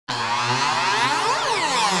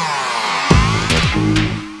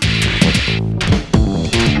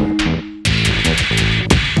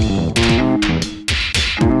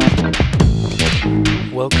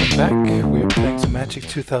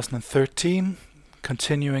2013,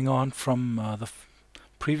 continuing on from the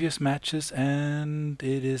previous matches, and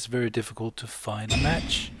it is very difficult to find a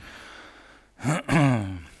match.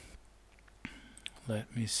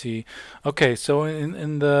 Let me see. Okay, so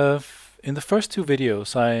in the first two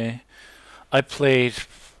videos, I played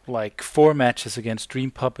like 4 matches against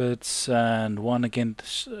Dream Puppets and 1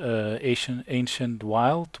 against Ancient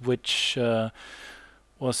Wild, which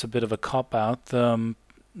was a bit of a cop out.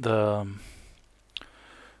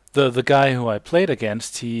 The guy who I played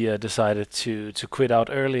against, he decided to quit out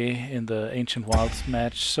early in the Ancient Wilds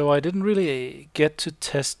match, so I didn't really get to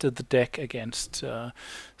test the deck against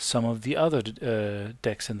some of the other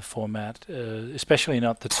decks in the format, especially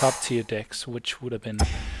not the top tier decks, which would have been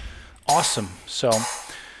awesome. So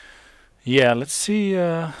yeah, let's see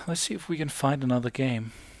if we can find another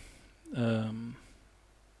game. Here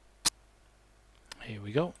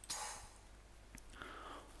we go.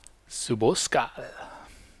 Suboskal.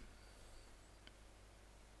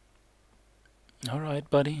 Alright,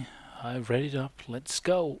 buddy, I've read it up. Let's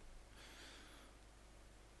go.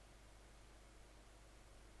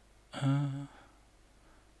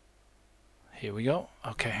 Here we go.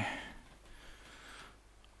 Okay.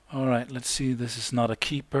 Alright, let's see. This is not a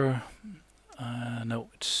keeper. No,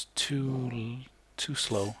 it's too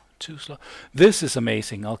slow. Too slow. This is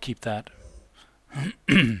amazing. I'll keep that.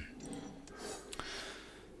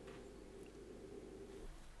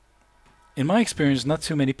 In my experience, not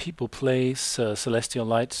too many people play Celestial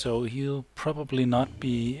Light, so he'll probably not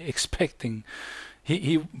be expecting...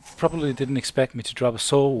 He probably didn't expect me to drop a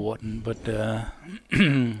Soul Warden, but...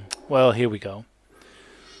 well, here we go.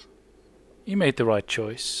 You made the right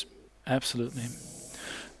choice. Absolutely.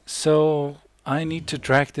 So, I need to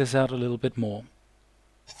drag this out a little bit more.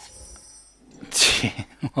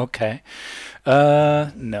 Okay.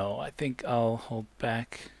 No, I think I'll hold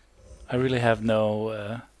back. I really have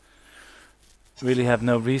no...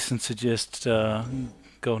 reason to just go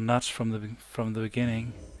nuts from the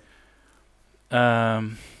beginning,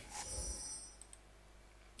 and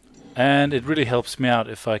it really helps me out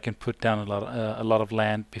if I can put down a lot of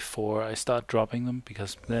land before I start dropping them,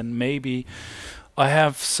 because then maybe I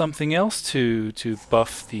have something else to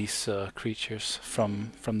buff these creatures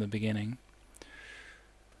from the beginning.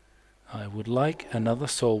 I would like another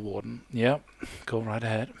Soul Warden. Yep, go right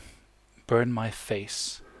ahead. Burn my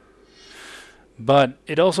face. But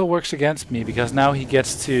it also works against me, because now he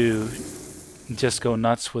gets to just go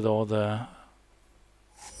nuts with all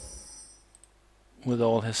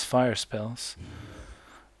his fire spells.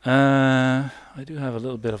 I do have a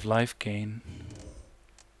little bit of life gain,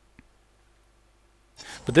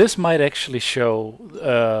 but this might actually show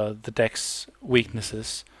the deck's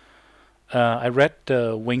weaknesses. I read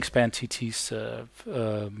Wingspan TT's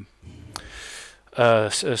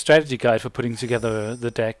strategy guide for putting together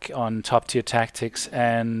the deck on top tier tactics,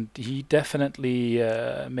 and he definitely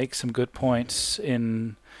makes some good points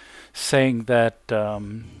in saying that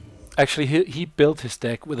actually he built his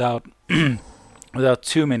deck without without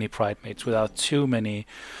too many Pride Mates, without too many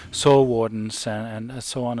Soul Wardens and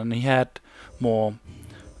so on, and he had more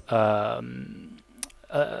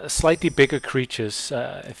slightly bigger creatures,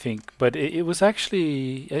 I think, but it was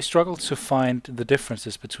actually, I struggled to find the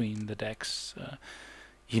differences between the decks.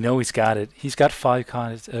 He's got it. He's got 5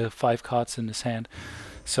 cards in his hand,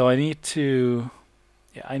 so I need to,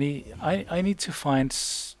 yeah, I need to find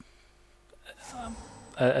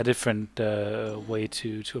a different way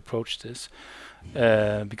to approach this,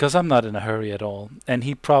 because I'm not in a hurry at all, and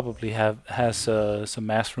he probably has some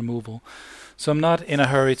mass removal. So I'm not in a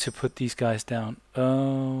hurry to put these guys down.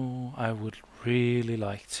 Oh, I would really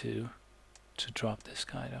like to drop this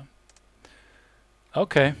guy down.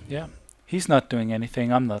 Okay, yeah. He's not doing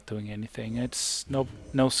anything, I'm not doing anything. It's no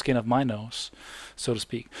skin of my nose, so to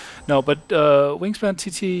speak. No, but Wingspan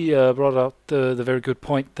TT brought up the very good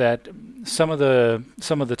point that some of the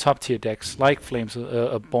top tier decks, like Flames,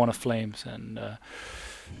 Born of Flames, and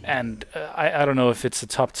I don't know if it's a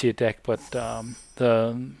top tier deck, but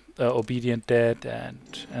the Obedient Dead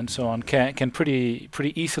and so on can pretty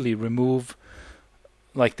easily remove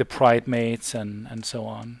like the Pride Mates and so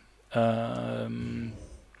on. I'm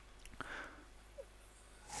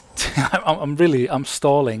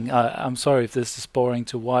stalling. I'm sorry if this is boring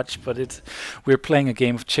to watch, but we're playing a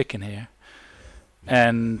game of chicken here,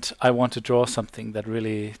 and I want to draw something that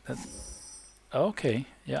really. Okay,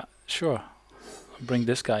 yeah, sure. I'll bring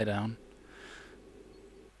this guy down.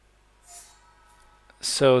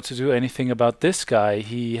 So to do anything about this guy,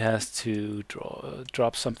 he has to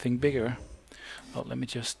drop something bigger. Oh, let me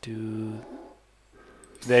just do...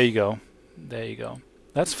 There you go. There you go.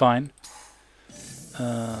 That's fine.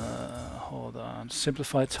 Hold on.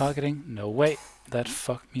 Simplified targeting? No way. That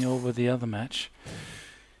fucked me over the other match.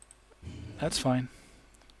 That's fine.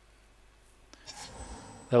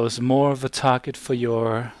 That was more of a target for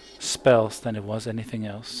your spells than it was anything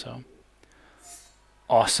else, so.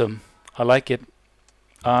 Awesome. I like it.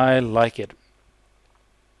 I like it.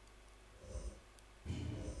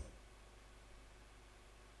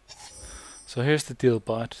 So here's the deal,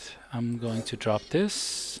 bot. I'm going to drop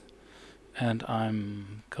this, and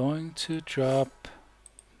I'm going to drop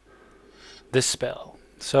this spell.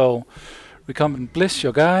 So, Recumbent Bliss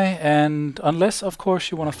your guy, and unless, of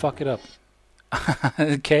course, you want to fuck it up.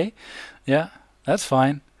 Okay, yeah, that's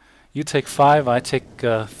fine. You take 5, I take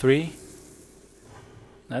 3.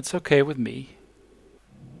 That's okay with me.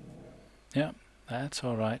 Yeah, that's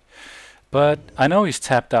alright. But I know he's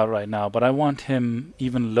tapped out right now, but I want him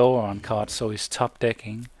even lower on cards, so he's top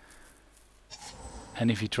decking. And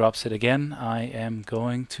if he drops it again, I am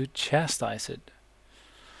going to chastise it.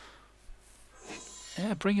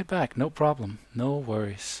 Yeah, bring it back, no problem, no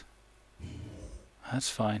worries. That's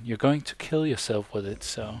fine. You're going to kill yourself with it,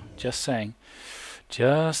 so just saying.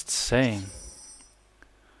 Just saying.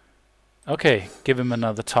 Okay, give him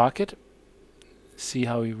another target. See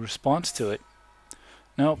how he responds to it.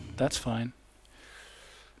 Nope, that's fine.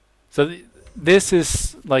 So this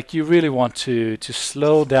is like you really want to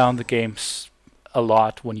slow down the games a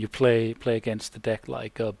lot when you play against the deck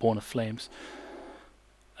like Born of Flames.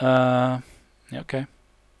 Okay.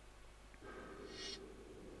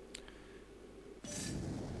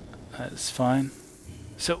 That's fine.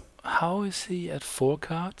 So how is he at 4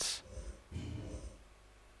 cards?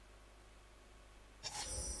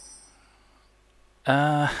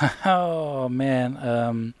 Oh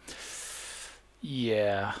man.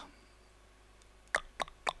 Yeah.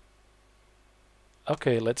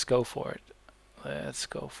 Okay, let's go for it. Let's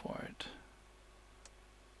go for it.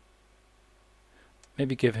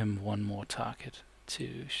 Maybe give him one more target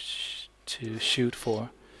to shoot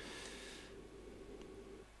for.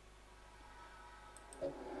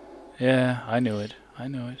 Yeah, I knew it. I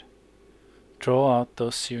knew it. Draw out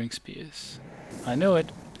those searing spears. I knew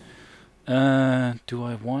it. Do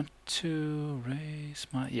I want to raise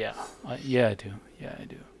my... Yeah, yeah I do. Yeah, I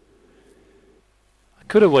do. I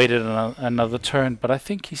could have waited another turn, but I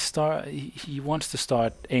think he wants to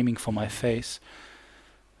start aiming for my face.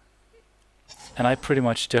 And I pretty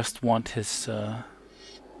much just want his...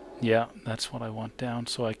 yeah, that's what I want down,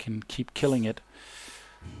 so I can keep killing it.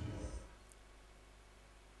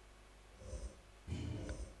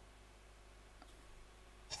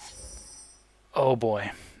 Oh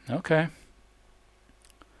boy. Okay.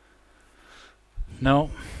 No,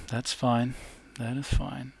 that's fine. That is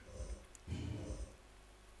fine.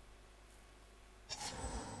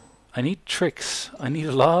 I need tricks. I need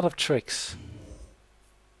a lot of tricks.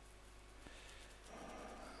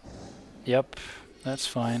 Yep, that's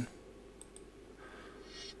fine.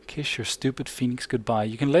 Kiss your stupid phoenix goodbye.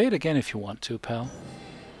 You can lay it again if you want to, pal.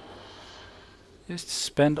 Just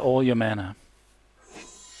spend all your mana.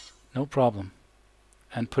 No problem.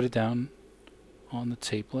 And put it down on the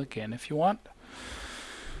table again if you want.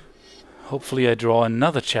 Hopefully I draw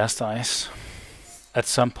another chastise at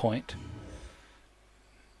some point.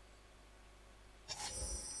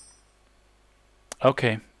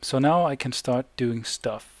 Okay, so now I can start doing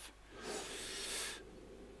stuff.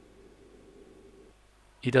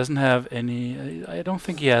 He doesn't have any... I don't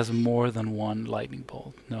think he has more than one lightning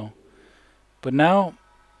bolt, no. But now...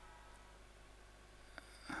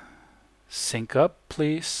 Sync up,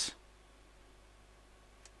 please.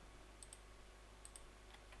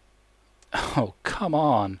 Oh, come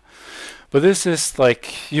on. But this is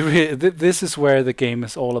like... this is where the game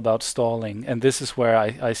is all about stalling. And this is where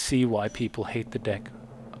I see why people hate the deck.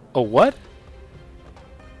 Oh, what?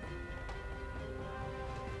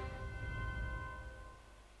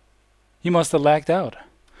 He must have lagged out.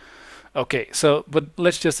 Okay, so... But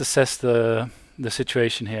let's just assess the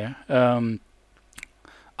situation here.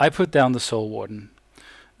 I put down the Soul Warden.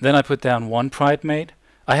 Then I put down 1 Pridemate.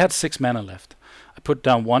 I had 6 mana left. I put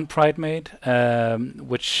down 1 Pridemate,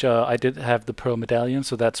 which I did have the Pearl Medallion,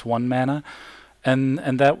 so that's 1 mana. And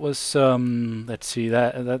that was, let's see,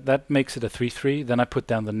 that makes it a 3/3. Then I put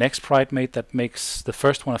down the next Pridemate that makes the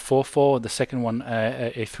first one a 4/4, the second one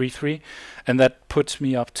a 3/3. And that puts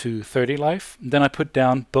me up to 30 life. Then I put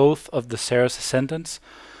down both of the Sarah's Ascendants.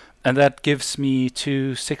 And that gives me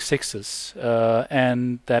 2 6/6s,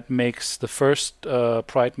 and that makes the first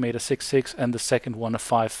Pridemate a 6/6 and the second one a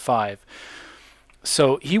 5/5.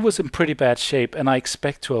 So he was in pretty bad shape, and I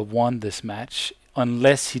expect to have won this match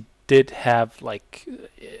unless he did have like,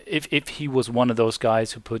 if he was one of those guys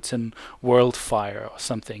who puts in world fire or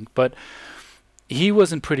something, but he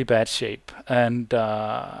was in pretty bad shape, and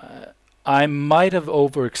I might have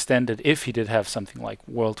overextended if he did have something like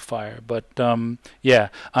world fire. But yeah,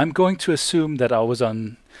 I'm going to assume that I was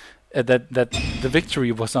on that the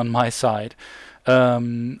victory was on my side.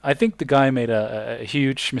 I think the guy made a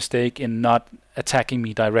huge mistake in not attacking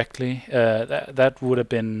me directly. That would have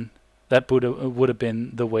been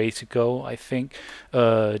the way to go. I think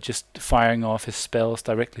just firing off his spells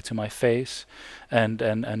directly to my face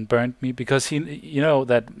and burned me, because he, you know,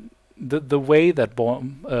 that the way that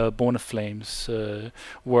Born of Flames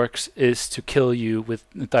works is to kill you with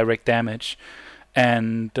direct damage.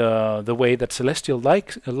 And the way that Celestial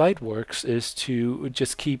Light works is to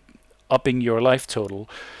just keep upping your life total.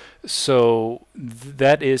 So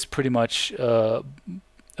that is pretty much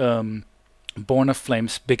Born of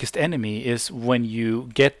Flame's biggest enemy, is when you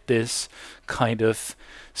get this kind of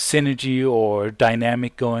synergy or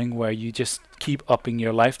dynamic going where you just keep upping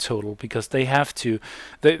your life total, because they have to.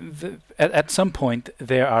 At some point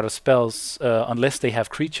they're out of spells unless they have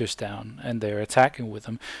creatures down and they're attacking with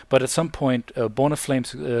them. But at some point Born of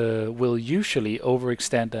Flames will usually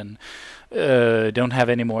overextend and don't have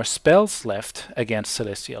any more spells left against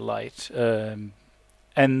Celestial Light.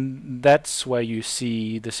 And that's where you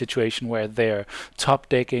see the situation where they're top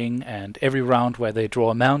decking, and every round where they draw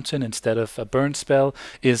a mountain instead of a burn spell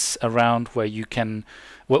is a round where you can,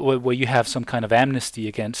 where you have some kind of amnesty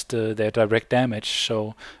against their direct damage.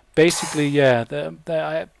 So basically, yeah,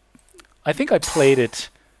 I think I played it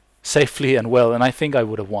safely and well, and I think I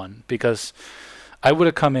would have won, because I would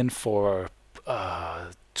have come in for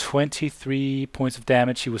 23 points of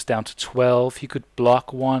damage. He was down to 12. He could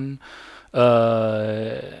block one.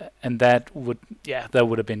 And that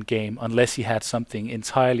would have been game, unless he had something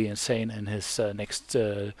entirely insane in his next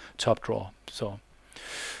top draw.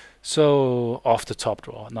 So off the top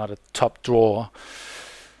draw, not a top draw.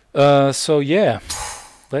 So yeah,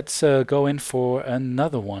 let's go in for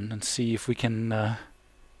another one and see if we can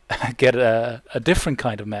get a different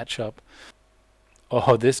kind of matchup.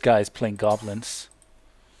 Oh, this guy is playing goblins.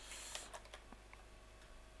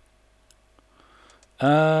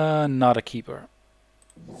 Not a keeper.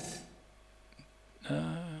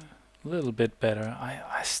 A little bit better.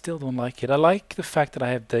 I still don't like it. I like the fact that I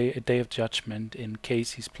have a Day of Judgment in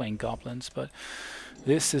case he's playing goblins, but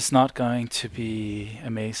this is not going to be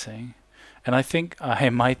amazing. And I think I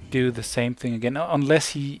might do the same thing again, unless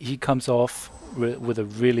he comes off with a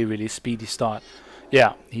really, really speedy start.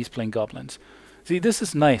 Yeah, he's playing goblins. See, this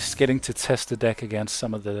is nice, getting to test the deck against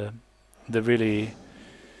some of the really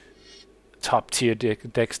top tier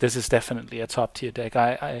decks. This is definitely a top tier deck.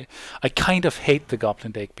 I kind of hate the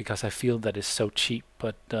Goblin deck because I feel that it's so cheap,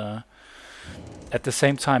 but at the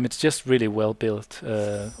same time it's just really well built,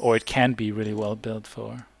 or it can be really well built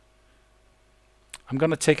for. I'm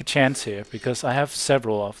gonna take a chance here because I have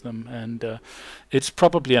several of them, and it's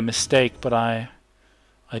probably a mistake, but I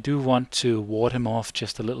do want to ward him off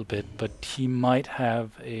just a little bit. But he might have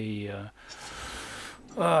a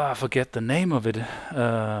I forget the name of it.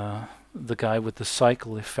 The guy with the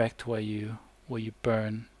cycle effect where you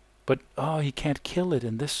burn, but oh, he can't kill it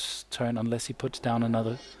in this turn unless he puts down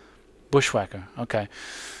another bushwhacker. Okay,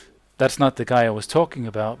 that's not the guy I was talking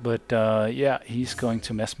about, but yeah, he's going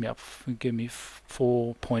to mess me up, give me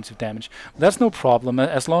 4 points of damage. That's no problem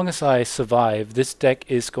as long as I survive. This deck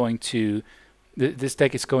is going to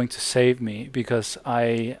save me, because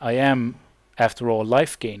I am, after all,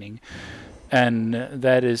 life gaining, and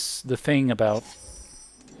that is the thing about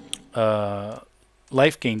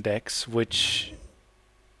life gain decks, which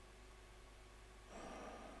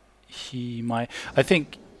he might. I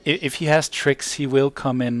think if he has tricks, he will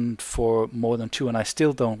come in for more than 2, and I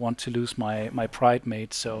still don't want to lose my Pride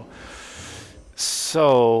Mate. So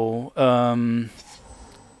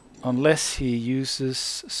unless he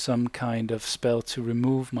uses some kind of spell to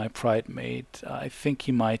remove my Pride Mate, I think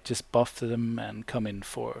he might just buff them and come in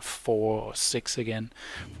for 4 or 6 again.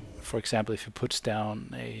 For example, if he puts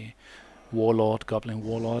down a Warlord, Goblin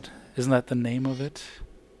Warlord. Isn't that the name of it?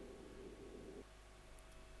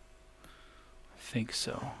 I think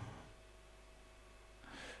so.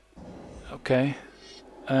 Okay.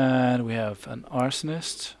 And we have an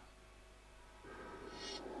Arsonist.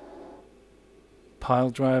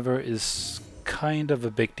 Pile Driver is kind of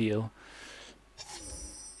a big deal.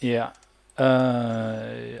 Yeah.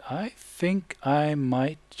 I think I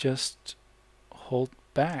might just hold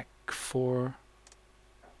back for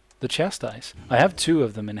the Chastise. I have 2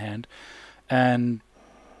 of them in hand, and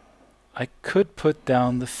I could put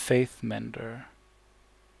down the Faith Mender.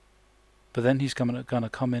 But then he's gonna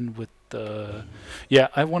come in with the... Yeah,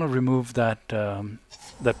 I want to remove that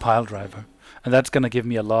that pile driver. And that's gonna give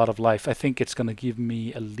me a lot of life. I think it's gonna give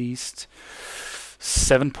me at least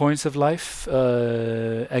 7 points of life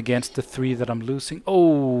against the 3 that I'm losing.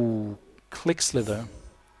 Oh, click slither.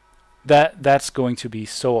 That's going to be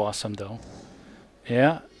so awesome though.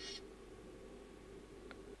 Yeah.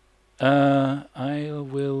 I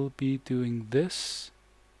will be doing this,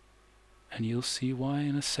 and you'll see why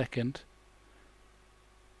in a second.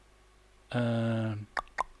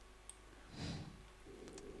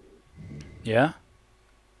 Yeah.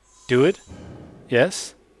 Do it.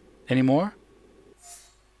 Yes. Any more?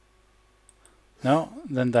 No?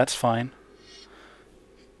 Then that's fine.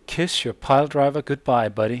 Kiss your pile driver goodbye,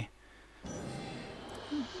 buddy.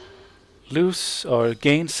 Lose or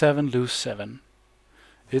gain 7, lose 7.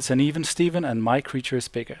 It's an even Steven, and my creature is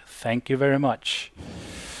bigger. Thank you very much.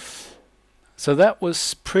 So that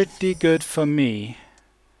was pretty good for me.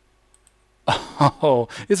 Oh,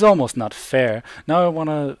 it's almost not fair.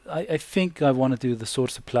 Now I think I wanna do the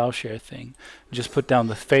Swords to Plowshare thing. Just put down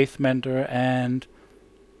the Faith Mender, and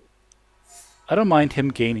I don't mind him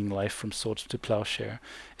gaining life from Swords to Plowshare,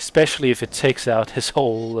 especially if it takes out his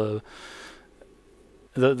whole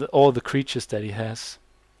all the creatures that he has.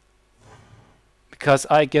 Because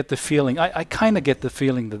I get the feeling, I kind of get the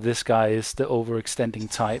feeling that this guy is the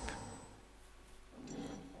overextending type.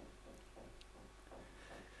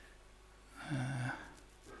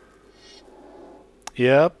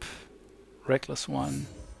 Yep, Reckless 1.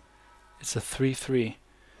 It's a 3/3.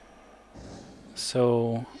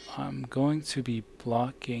 So I'm going to be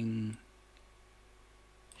blocking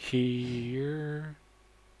here.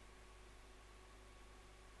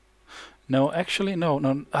 No, actually,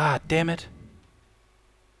 no. Ah, damn it.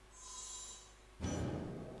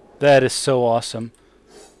 That is so awesome.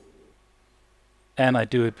 And I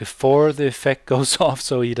do it before the effect goes off,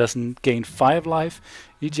 so he doesn't gain 5 life.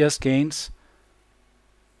 He just gains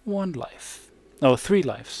 1 life. Oh, 3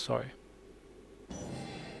 lives, sorry.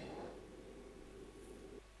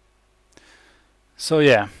 So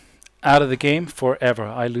yeah, out of the game forever.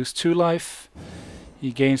 I lose 2 life,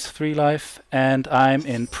 he gains 3 life, and I'm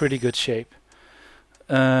in pretty good shape.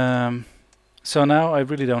 So now I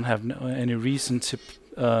really don't have any reason to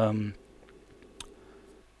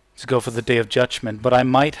go for the Day of Judgment, but I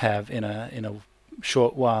might have in a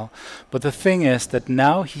short while. But the thing is that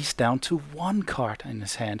now he's down to 1 card in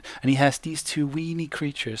his hand, and he has these 2 weenie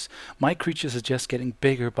creatures. My creatures are just getting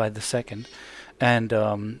bigger by the second, and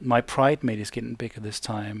my Pride Mate is getting bigger this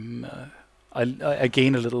time. I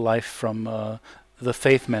gain a little life from the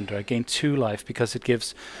Faith Mender. I gain 2 life because it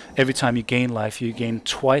gives, every time you gain life, you gain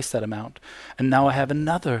twice that amount. And now I have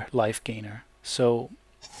another life gainer. So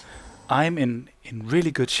I'm in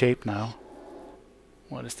really good shape now.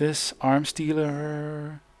 What is this? Arm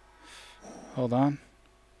Stealer. Hold on.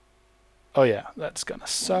 Oh yeah, that's gonna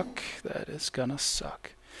suck. That is gonna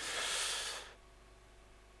suck.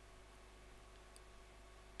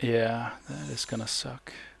 Yeah, that is gonna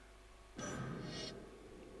suck.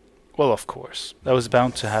 Well, of course. That was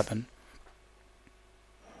bound to happen.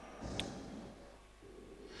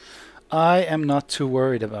 I am not too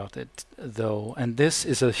worried about it, though, and this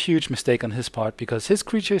is a huge mistake on his part, because his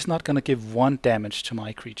creature is not going to give 1 damage to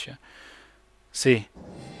my creature. See,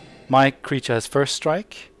 my creature has first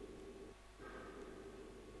strike.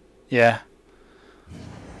 Yeah.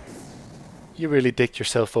 You really dicked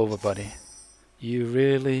yourself over, buddy. You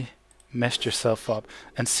really messed yourself up.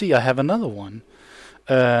 And see, I have another one.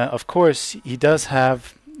 Of course, he does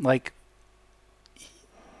have, like...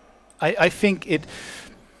 I think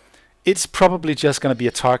it's probably just going to be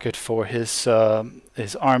a target for his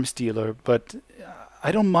Arm Stealer, but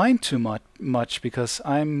I don't mind too much because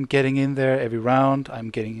I'm getting in there every round. I'm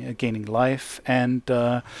gaining life, and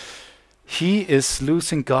he is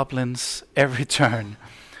losing goblins every turn.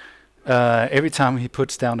 Every time he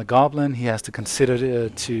puts down a goblin, he has to consider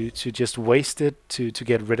to just waste it to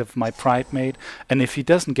get rid of my Pride Mate. And if he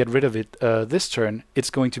doesn't get rid of it this turn, it's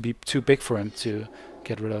going to be too big for him to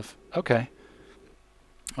get rid of. Okay.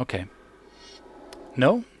 Okay.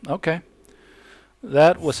 No? Okay.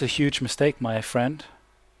 That was a huge mistake, my friend.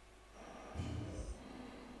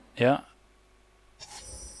 Yeah.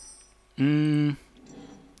 That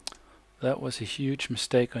was a huge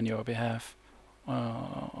mistake on your behalf.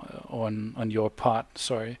 On your part,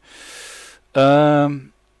 sorry. I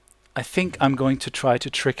think I'm going to try to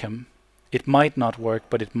trick him. It might not work,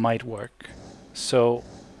 but it might work. So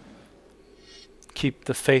keep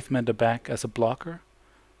the Faith Mender back as a blocker.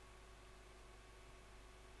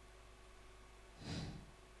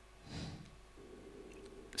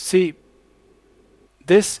 See,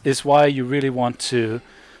 this is why you really want to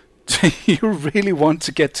you really want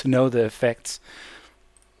to get to know the effects.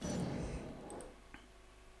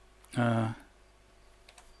 I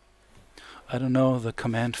don't know the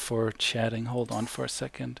command for chatting. Hold on for a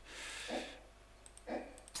second.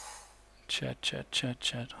 Chat.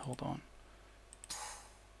 Hold on.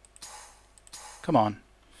 Come on.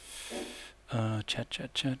 Chat.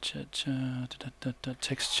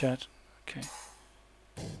 Text chat. Okay.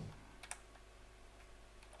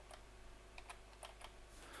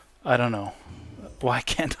 I don't know. Why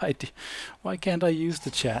can't I use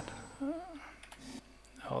the chat?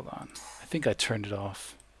 Hold on. I think I turned it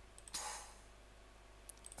off.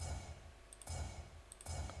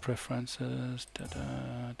 Preferences.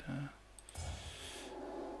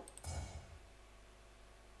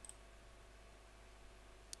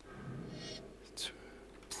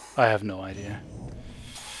 I have no idea.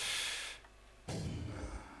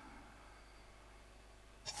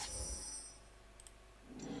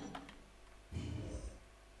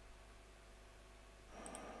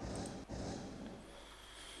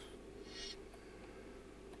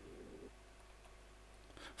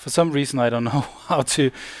 For some reason, I don't know how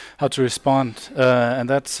to respond, and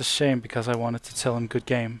that's a shame because I wanted to tell him good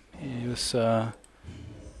game. He was that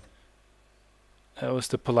was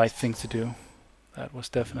the polite thing to do. That was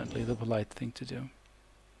definitely the polite thing to do.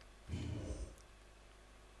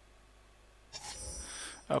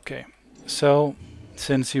 Okay, so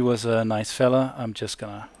since he was a nice fella, I'm just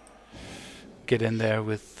gonna get in there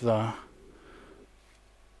with the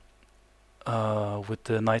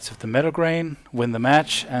Knights of the Metagrain, win the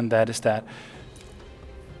match, and that is that.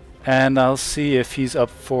 And I'll see if he's up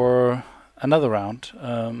for another round.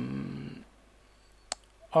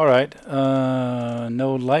 Alright,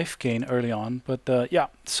 no life gain early on, but yeah,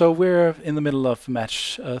 so we're in the middle of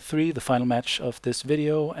match 3, the final match of this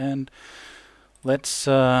video, and let's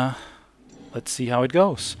see how it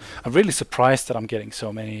goes. I'm really surprised that I'm getting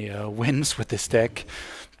so many wins with this deck,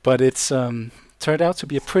 but it's turned out to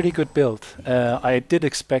be a pretty good build. I did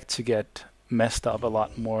expect to get messed up a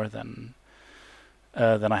lot more than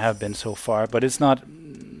I have been so far, but it's not.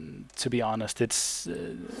 To be honest, it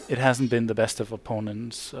hasn't been the best of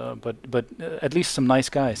opponents, but at least some nice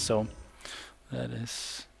guys. So that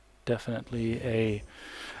is definitely a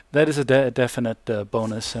definite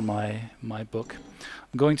bonus in my book.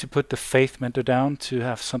 I'm going to put the Faith Mentor down to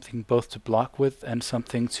have something both to block with and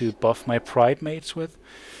something to buff my Pride Mates with,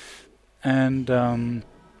 and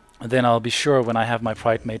then I'll be sure when I have my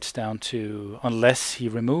Pride Mates down to, unless he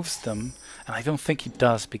removes them, and I don't think he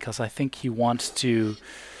does because I think he wants to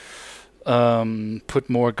put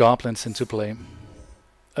more goblins into play.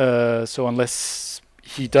 So unless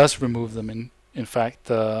he does remove them, in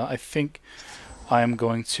fact, I think I'm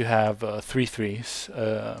going to have 3/3s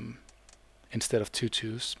instead of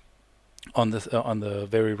 2/2s on the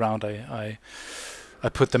very round I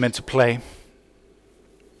put them into play.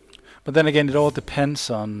 But then again, it all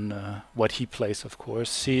depends on what he plays, of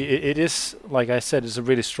course. See, it is, like I said, it's a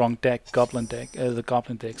really strong deck, Goblin deck, the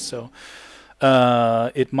Goblin deck. So.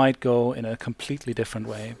 It might go in a completely different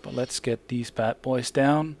way, but let's get these bad boys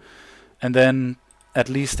down, and then at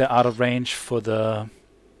least they're out of range for the,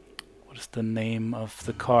 what is the name of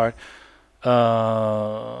the card? The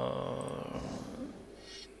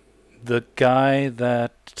guy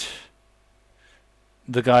that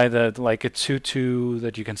like a 2/2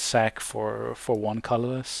 that you can sack for 1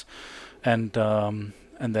 colorless, and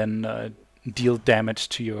then deal damage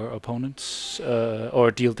to your opponents, or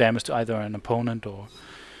deal damage to either an opponent or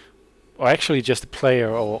actually just a player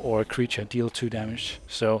or a creature, deal 2 damage.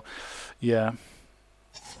 So yeah,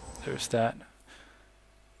 there's that.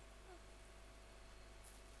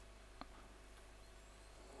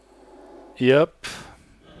 Yep.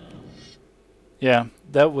 Yeah,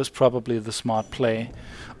 that was probably the smart play.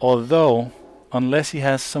 Although, unless he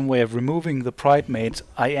has some way of removing the Pride Mates,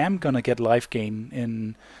 I am gonna get life gain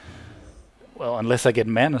in. Well, unless I get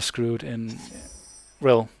mana screwed in,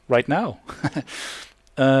 well, right now.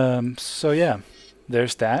 So yeah,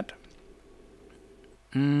 there's that.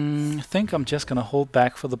 I think I'm just gonna hold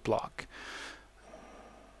back for the block.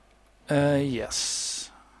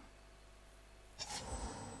 Yes.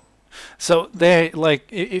 So there, like,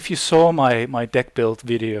 if you saw my deck build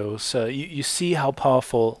videos, you see how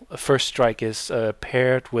powerful a First Strike is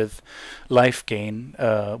paired with life gain,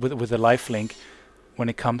 with a life link. When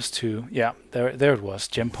it comes to, yeah, there it was,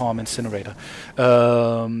 Gem Palm Incinerator.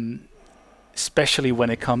 Especially when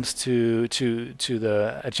it comes to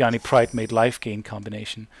the Adjani Pride Mate Life Gain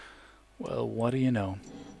combination. Well, what do you know?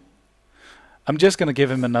 I'm just gonna give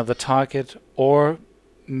him another target, or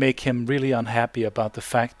make him really unhappy about the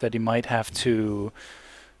fact that he might have to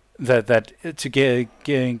that to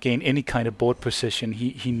gain any kind of board position,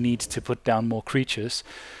 he needs to put down more creatures.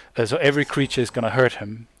 So every creature is going to hurt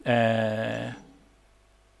him.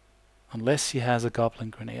 Unless he has a Goblin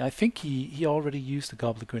Grenade. I think he already used the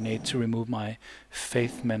Goblin Grenade to remove my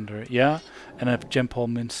Faith Mender. Yeah, and a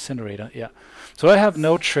Gempalm Incinerator. Yeah. So I have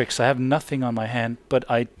no tricks. I have nothing on my hand, but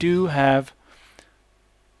I do have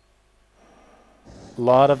a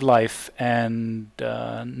lot of life, and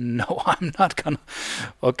no, I'm not gonna...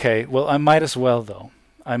 Okay, well, I might as well, though.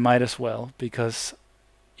 I might as well, because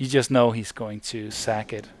you just know he's going to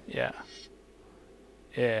sack it. Yeah.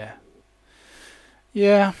 Yeah.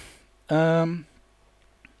 Yeah.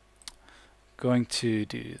 Going to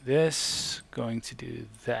do this, going to do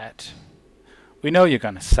that. We know you're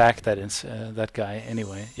gonna sack that that guy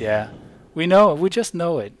anyway. Yeah, we know. We just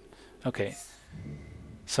know it. Okay.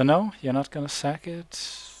 So no, you're not gonna sack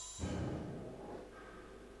it.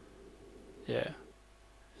 Yeah.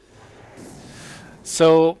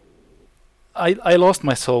 So I lost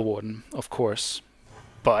my Soul Warden, of course,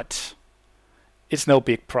 but it's no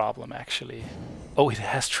big problem actually. Oh, it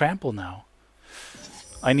has trample now.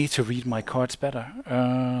 I need to read my cards better.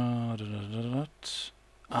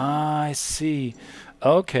 I see.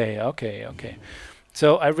 Okay.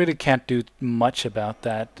 So I really can't do much about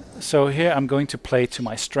that. So here I'm going to play to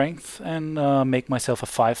my strength and make myself a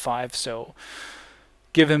 5/5. So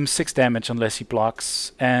give him 6 damage unless he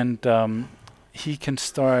blocks, and he can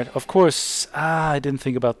start. Of course, I didn't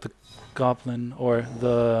think about the Goblin or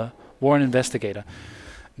the Warren Investigator.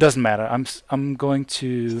 Doesn't matter. I'm going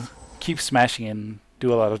to keep smashing and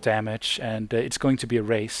do a lot of damage, and it's going to be a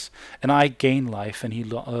race. And I gain life, and he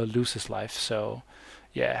loses life. So,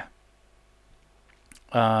 yeah.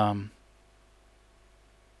 But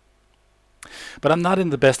I'm not in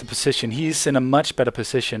the best position. He's in a much better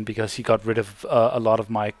position because he got rid of a lot of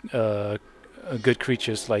my good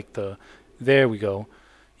creatures, like the. There we go.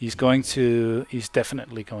 He's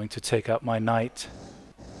definitely going to take out my knight.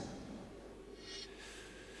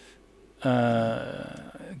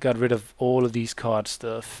 Got rid of all of these cards,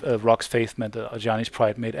 the Rock's Faith Mate, the Adjani's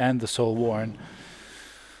Pride Mate, and the Soul Warren.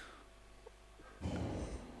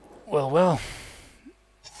 Well.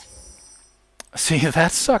 See,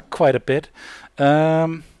 that sucked quite a bit.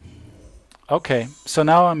 Okay, so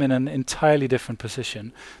now I'm in an entirely different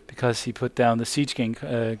position because he put down the Siege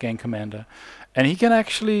Gang Commander. And he can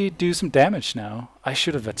actually do some damage now. I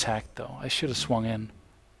should have attacked, though. I should have swung in.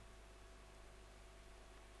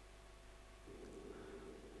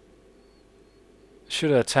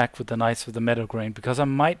 Should have attacked with the Knights of the Meadow Grain, because I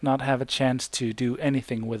might not have a chance to do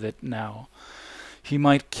anything with it now. He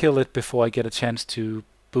might kill it before I get a chance to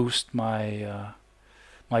boost my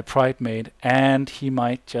my Pride Mate, and he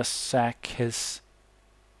might just sack his...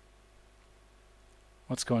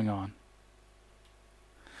 What's going on?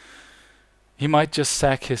 He might just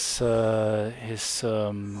sack his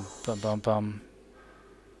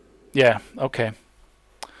Yeah, okay.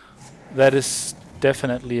 That is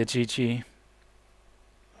definitely a GG.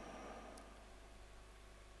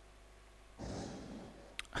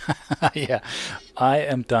 Yeah, I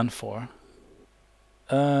am done for.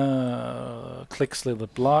 Click Slither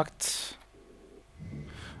blocked.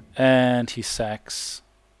 And he sacks.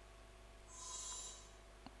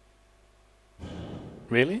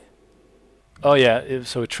 Really? Oh yeah,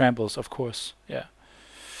 so it tramples, of course. Yeah.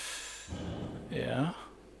 Yeah.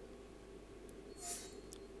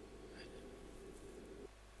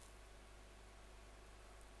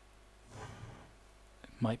 It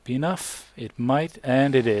might be enough. It might,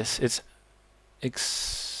 and it is.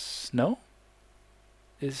 It's no?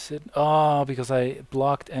 Is it? Oh, because I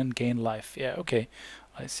blocked and gained life. Yeah, okay.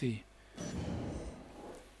 I see.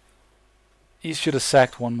 He should have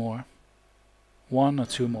sacked one more. 1 or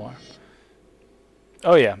 2 more.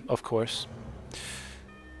 Oh yeah, of course.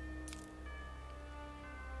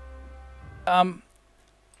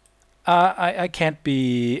 I can't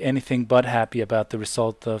be anything but happy about the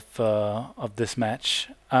result of this match.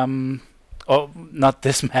 Oh, not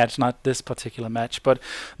this match, not this particular match, but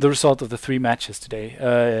the result of the 3 matches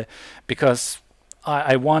today. Because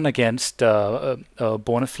I won against Born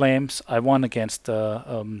of Flames. I won against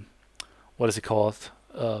what is it called?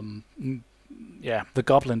 Yeah, the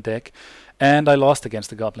Goblin deck, and I lost against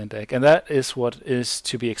the Goblin deck, and that is what is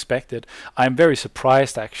to be expected. I'm very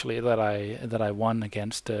surprised actually that I won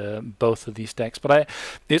against both of these decks, but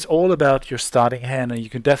it's all about your starting hand, and you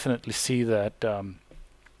can definitely see that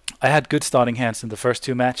I had good starting hands in the first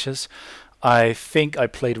 2 matches. I think I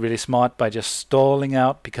played really smart by just stalling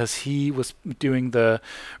out because he was doing the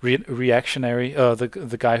reactionary.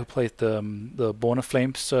 The guy who played the Born of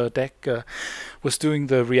Flames deck was doing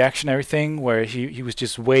the reactionary thing where he was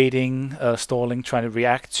just waiting, stalling, trying to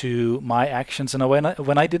react to my actions. And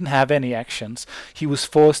when I didn't have any actions, he was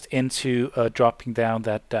forced into dropping down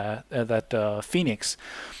that Phoenix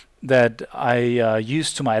that I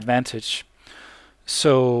used to my advantage.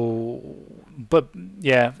 So, but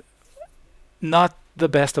yeah, not the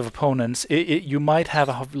best of opponents. You might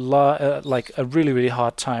have like a really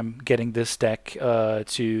hard time getting this deck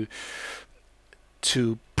to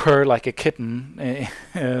purr like a kitten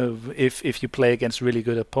if you play against really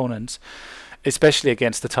good opponents, especially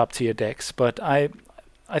against the top tier decks. But I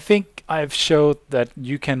think I've showed that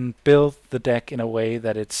you can build the deck in a way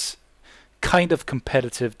that it's kind of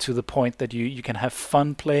competitive to the point that you can have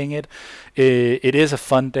fun playing it. It is a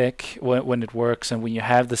fun deck when it works and when you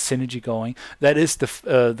have the synergy going. That is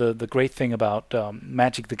the great thing about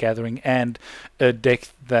Magic the Gathering and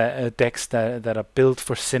decks that are built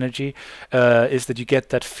for synergy, is that you get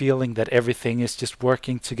that feeling that everything is just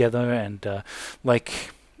working together and like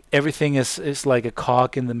everything is like a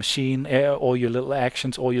cog in the machine. All your little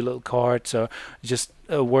actions, all your little cards are just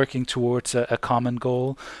working towards a common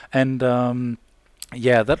goal. And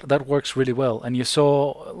yeah, that works really well. And you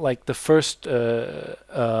saw like the first or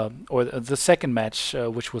the second match,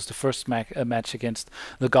 which was the first match against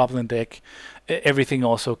the Goblin deck. Everything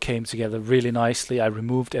also came together really nicely. I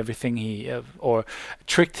removed everything or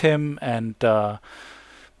tricked him and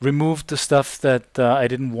removed the stuff that I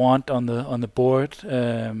didn't want on the board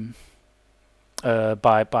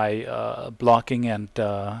by blocking and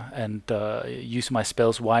using my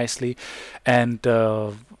spells wisely, and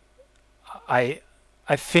I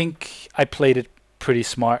think I played it pretty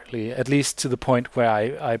smartly, at least to the point where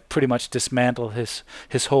I pretty much dismantled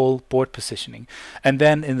his whole board positioning. And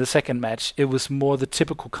then in the second match, it was more the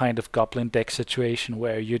typical kind of Goblin deck situation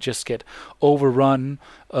where you just get overrun.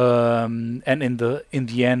 And in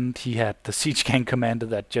the end, he had the Siege Gang Commander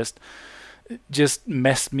that just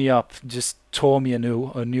messed me up, just tore me a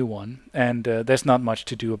new one, and there's not much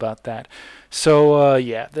to do about that. So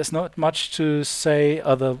yeah, there's not much to say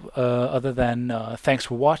other than thanks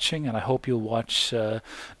for watching, and I hope you'll watch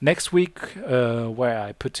next week where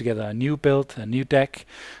I put together a new build, a new deck,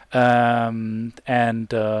 and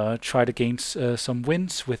try to gain some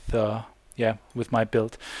wins with with my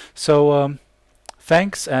build. So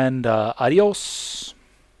thanks and adios.